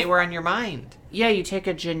 they were on your mind. Yeah, you take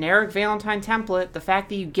a generic Valentine template. The fact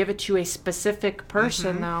that you give it to a specific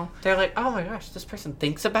person, though, they're like, "Oh my gosh, this person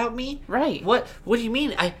thinks about me." Right? What do you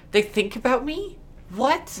mean? They think about me?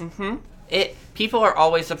 What? Mm-hmm. People are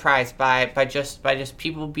always surprised by just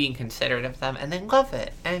people being considerate of them, and they love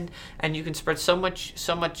it, and you can spread so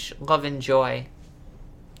much love and joy.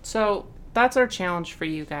 So that's our challenge for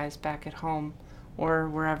you guys back at home or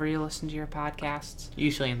wherever you listen to your podcasts.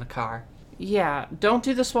 Usually in the car. Yeah, don't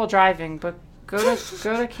do this while driving, but go to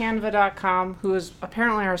canva.com, who is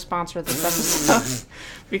apparently our sponsor of this episode,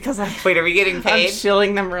 because Wait, are we getting paid? I'm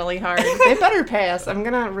shilling them really hard. They better pay us. I'm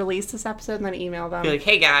going to release this episode and then email them. Be like,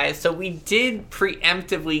 hey guys, so we did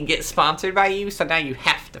preemptively get sponsored by you, so now you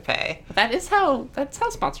have to pay. That's how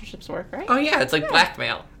sponsorships work, right? Oh yeah, it's like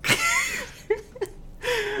blackmail.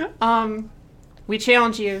 We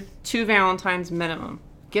challenge you 2 Valentines minimum.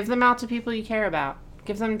 Give them out to people you care about.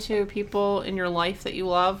 Give them to people in your life that you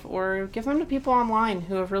love, or give them to people online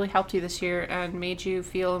who have really helped you this year and made you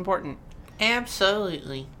feel important.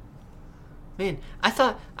 Absolutely. Man, I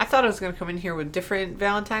thought I was going to come in here with different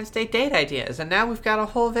Valentine's Day date ideas, and now we've got a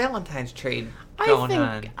whole Valentine's trade going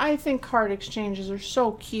on. I think card exchanges are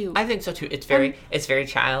so cute. I think so too. It's very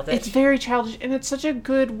childish. It's very childish, and it's such a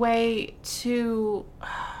good way to,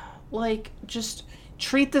 like, just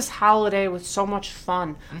treat this holiday with so much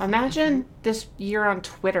fun. Imagine this year on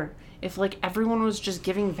Twitter if like everyone was just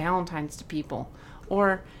giving Valentines to people,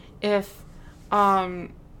 or if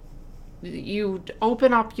you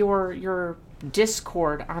open up your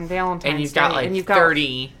Discord on Valentine's and you've got Day, like and you've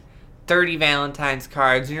 30 Valentine's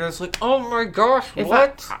cards, and you're just like, oh my gosh,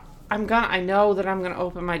 what? I know that I'm gonna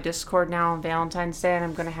open my Discord now on Valentine's Day, and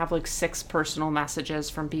I'm gonna have like 6 personal messages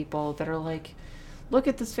from people that are like, look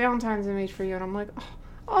at this Valentine's I made for you, and I'm like,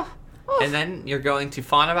 oh. And then you're going to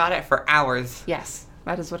fawn about it for hours. Yes,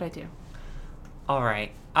 that is what I do. All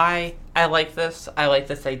right, I like this. I like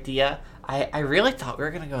this idea. I really thought we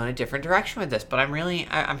were going to go in a different direction with this, but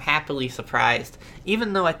I'm happily surprised,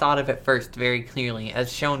 even though I thought of it first very clearly,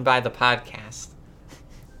 as shown by the podcast.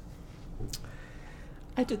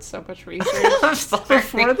 I did so much research. I'm sorry.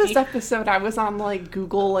 Before this episode, I was on like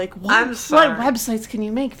Google, like what websites can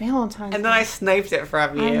you make Valentine's? And then I sniped it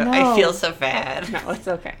from you. I know. I feel so bad. No, it's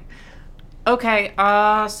okay. Okay,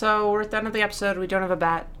 so we're at the end of the episode. We don't have a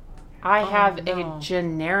bet. I have a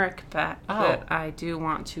generic bet that I do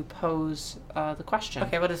want to pose the question.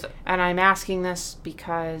 Okay, what is it? And I'm asking this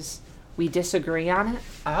because we disagree on it.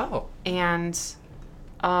 Oh. And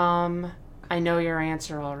I know your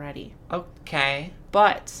answer already. Okay.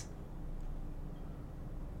 But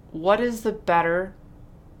what is the better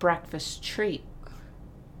breakfast treat?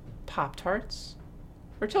 Pop-Tarts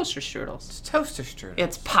or toaster strudels? It's toaster strudels.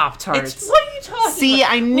 It's Pop-Tarts. What are you talking See,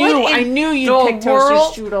 about? I knew you'd pick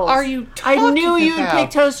toaster strudels. Are you talking I knew you'd about?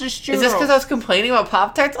 pick toaster strudels. Is this because I was complaining about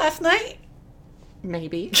Pop-Tarts last night?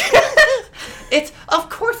 Maybe. Of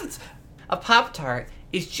course it's a Pop-Tart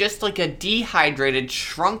is just like a dehydrated,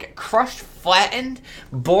 shrunk, crushed, flattened,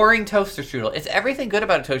 boring toaster strudel. It's everything good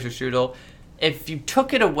about a toaster strudel if you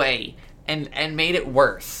took it away and made it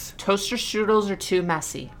worse. Toaster strudels are too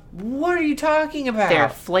messy. What are you talking about? They're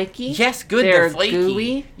flaky. Yes, good. They're flaky.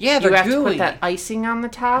 Gooey. Yeah, they're gooey. You have gooey. to put that icing on the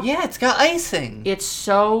top. Yeah, it's got icing. It's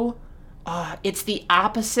so. It's the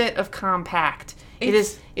opposite of compact. It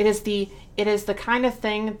is the kind of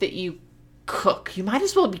thing that you cook. You might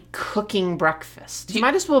as well be cooking breakfast. You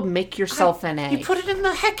might as well make yourself an egg. You put it in the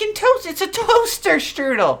heckin' toast. It's a toaster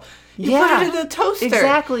strudel. You put it in the toaster.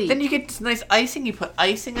 Exactly. Then you get this nice icing. You put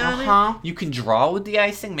icing on it. You can draw with the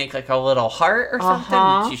icing, make like a little heart or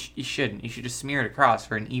something. You shouldn't. You should just smear it across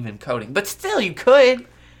for an even coating. But still, you could.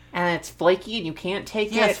 And it's flaky and you can't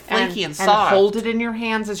take it. It's flaky and soft. And hold it in your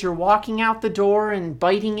hands as you're walking out the door and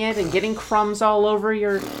biting it and getting crumbs all over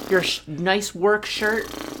your nice work shirt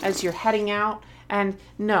as you're heading out. And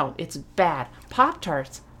no, it's bad.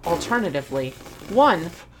 Pop-Tarts, alternatively, one,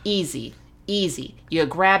 easy. You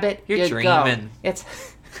grab it, You're you dreaming. go. It's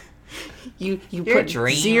you You're put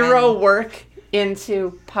dreaming. zero work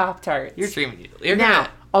into Pop-Tarts. You're dreaming. Now,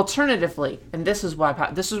 alternatively, and this is where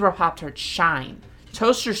Pop-Tarts shine.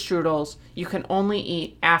 Toaster strudels you can only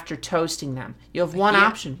eat after toasting them. You have one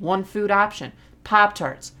option, one food option.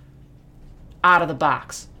 Pop-Tarts, out of the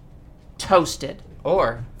box, toasted,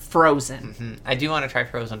 or frozen. I do want to try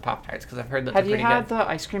frozen Pop-Tarts because I've heard that they're pretty good. Have you had the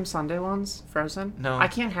ice cream sundae ones, frozen? No. I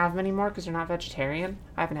can't have them anymore because they're not vegetarian.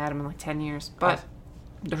 I haven't had them in like 10 years, but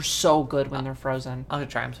they're so good when they're frozen. I'll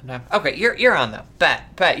try them sometime. Okay, you're on though.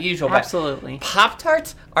 Bet, usual bet. Absolutely.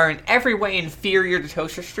 Pop-Tarts are in every way inferior to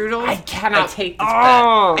toaster strudels. I cannot take this bet.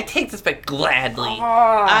 I take this bet gladly.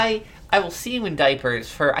 I will see you in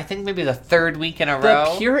diapers for I think maybe the 3rd week in a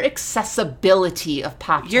row. The pure accessibility of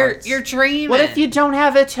Pop-Tarts. You're dreaming. What if you don't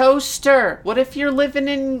have a toaster? What if you're living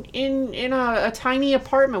in a tiny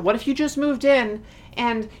apartment? What if you just moved in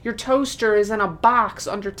and your toaster is in a box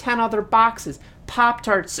under 10 other boxes?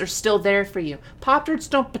 Pop-Tarts are still there for you. Pop-Tarts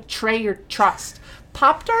don't betray your trust.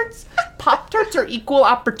 Pop-Tarts are equal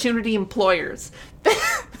opportunity employers.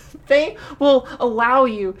 They will allow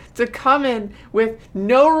you to come in with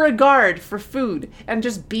no regard for food and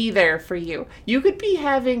just be there for you. You could be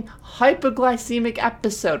having hypoglycemic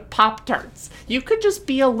episode, Pop-Tarts. You could just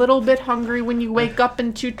be a little bit hungry when you wake up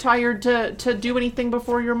and too tired to do anything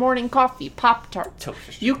before your morning coffee,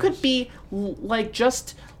 Pop-Tarts. You could be like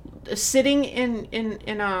just sitting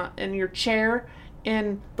in your chair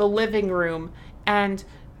in the living room and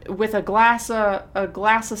with a glass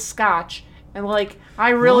of scotch and like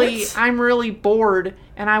I'm really bored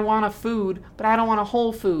and I want a food, but I don't want a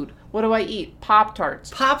whole food. What do I eat?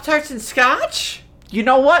 Pop-Tarts. Pop-Tarts and scotch? You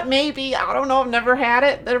know what? Maybe. I don't know. I've never had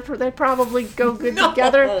it. They probably go good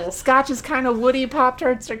together. Scotch is kind of woody.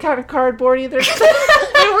 Pop-Tarts are kind of cardboardy. They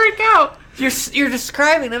work out. You're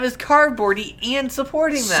describing them as cardboardy and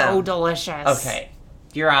supporting them. So delicious. Okay.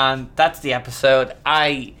 You're on. That's the episode.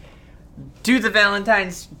 I do the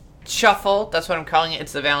Valentine's Shuffle. That's what I'm calling it.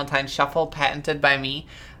 It's the Valentine's Shuffle, patented by me.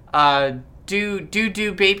 Do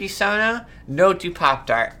Do baby Sona. No do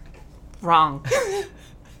Pop-Tart. Wrong.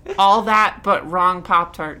 All that, but wrong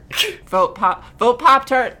Pop-Tart. Vote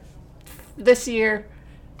Pop-Tart this year.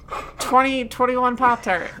 2021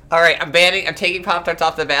 Pop-Tart. All right, I'm taking Pop-Tarts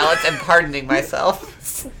off the ballots and pardoning myself.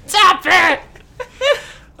 Stop it!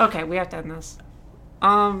 Okay, we have to end this.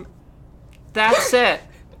 That's it.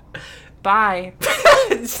 Bye.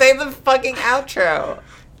 Say the fucking outro.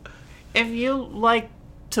 If you like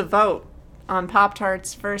to vote on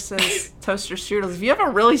Pop-Tarts versus toaster strudels, if you have a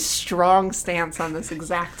really strong stance on this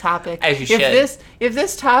exact topic, as you should. If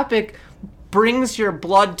this topic brings your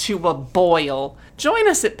blood to a boil, join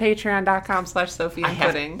us at patreon.com/Sophie and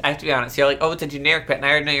Pudding. I have to be honest. You're like, oh, it's a generic bet, and I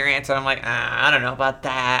already know your answer. And I'm like, I don't know about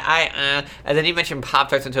that. And then you mentioned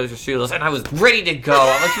Pop-Tarts and toaster strudels, and I was ready to go.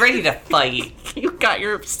 I was ready to fight. You got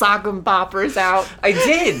your sock and boppers out. I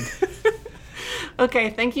did. Okay,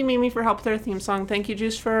 thank you, Mimi, for help with our theme song. Thank you,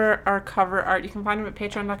 Juice, for our cover art. You can find him at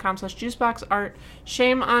patreon.com/juiceboxart.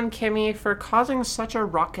 Shame on Kimmy for causing such a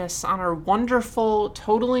ruckus on our wonderful,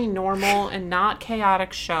 totally normal, and not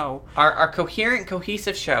chaotic show. Our coherent,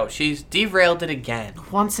 cohesive show. She's derailed it again.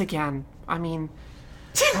 Once again. I mean,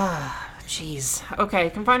 jeez. Okay,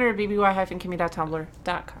 you can find her at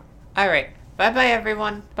bby-kimmy.tumblr.com. All right. Bye-bye,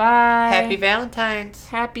 everyone. Bye. Happy Valentine's.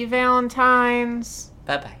 Happy Valentine's.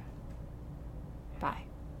 Bye-bye. Bye.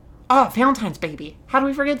 Oh, Valentine's baby. How do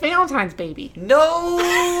we forget Valentine's baby? No!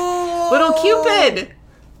 Little Cupid!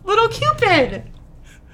 Little Cupid!